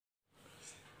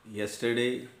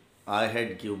Yesterday, I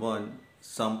had given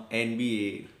some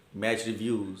NBA match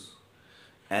reviews,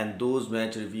 and those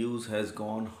match reviews has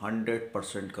gone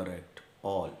 100% correct.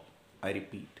 All, I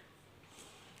repeat.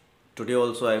 Today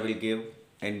also I will give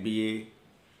NBA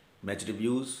match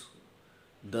reviews.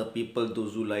 The people,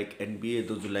 those who like NBA,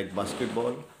 those who like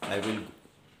basketball, I will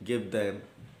give them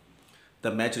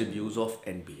the match reviews of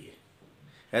NBA.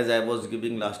 As I was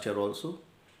giving last year also,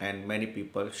 and many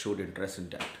people showed interest in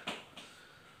that.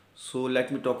 So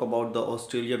let me talk about the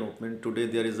Australian Open. Today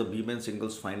there is a women's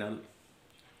singles final.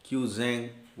 Q Zhang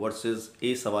versus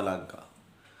A Savalanka.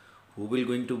 Who will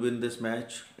going to win this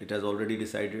match? It has already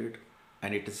decided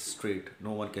and it is straight.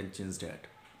 No one can change that.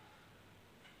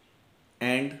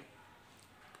 And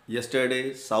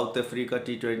yesterday South Africa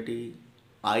T20,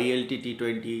 ILT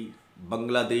T20,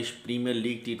 Bangladesh Premier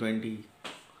League T20.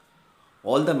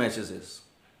 All the matches is.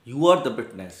 You are the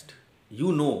witness.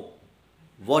 You know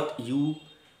what you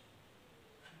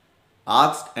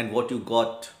asked and what you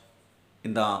got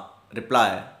in the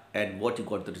reply and what you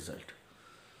got the result.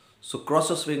 So cross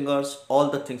your fingers, all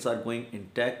the things are going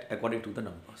intact according to the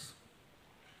numbers.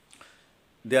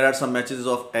 There are some matches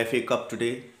of FA Cup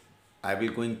today. I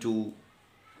will going to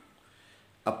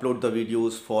upload the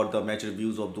videos for the match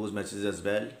reviews of those matches as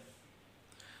well.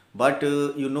 But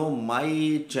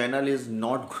my channel is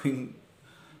not going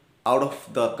out of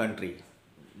the country.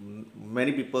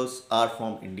 Many people are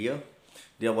from India.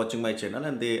 They are watching my channel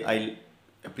and I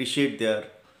appreciate their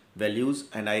values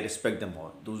and I respect them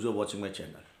all, those who are watching my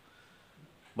channel.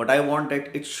 But I want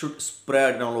that it should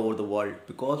spread all over the world,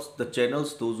 because the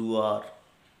channels, those who are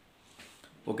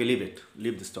okay,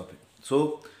 leave this topic.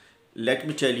 So let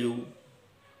me tell you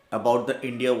about the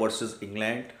India versus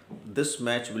England. This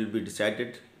match will be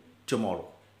decided tomorrow.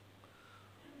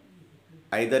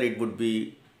 Either it would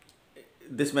be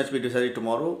this match will be decided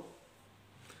tomorrow.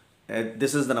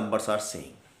 This is the numbers are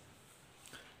saying.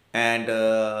 And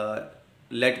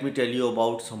let me tell you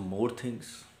about some more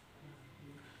things.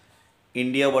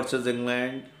 India versus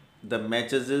England, the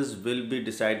matches will be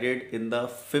decided in the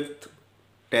 5th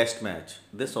test match.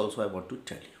 This also I want to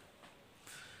tell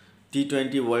you.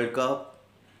 T20 World Cup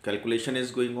calculation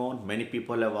is going on. Many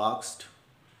people have asked.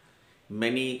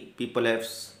 Many people have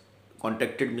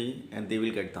contacted me and they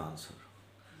will get the answer.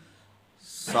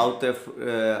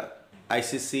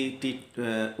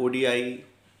 ICC ODI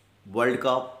World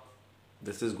Cup,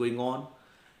 this is going on.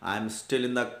 I am still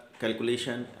in the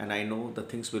calculation and I know the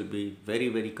things will be very,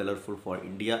 very colorful for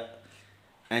India.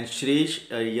 And Shreesh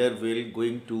Iyer will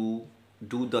going to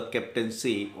do the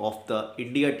captaincy of the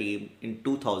India team in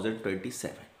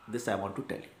 2027. This I want to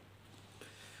tell you.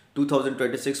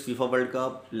 2026 FIFA World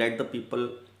Cup, let the people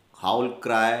howl,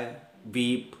 cry,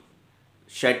 weep,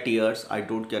 shed tears. I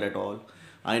don't care at all.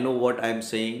 I know what I am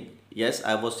saying. Yes,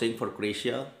 I was saying for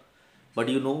Croatia, but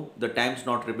the times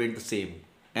not remain the same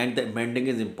and the mending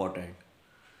is important.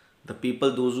 The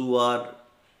people, those who are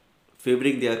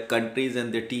favoring their countries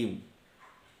and their team,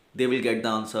 they will get the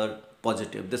answer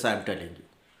positive. This I am telling you.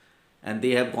 And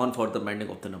they have gone for the mending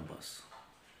of the numbers.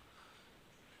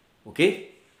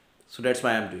 Okay? So that's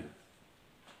why I am doing.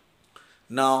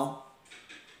 Now,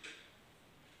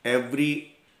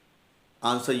 every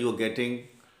answer you are getting,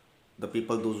 the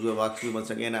people, those who have asked me, once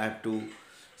again, I have to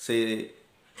say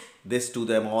this to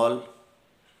them all.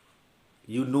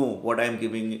 You know what I am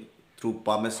giving through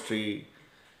palmistry,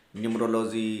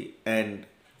 numerology and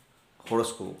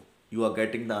horoscope. You are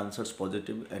getting the answers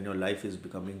positive and your life is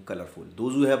becoming colorful.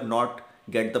 Those who have not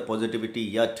get the positivity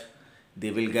yet, they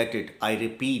will get it. I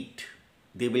repeat,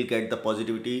 they will get the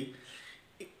positivity.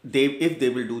 If they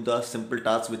will do the simple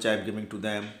tasks which I am giving to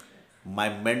them, my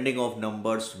mending of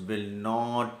numbers will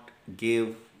not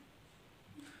give,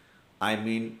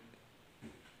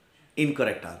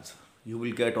 incorrect answer. You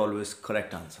will get always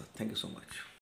correct answer. Thank you so much.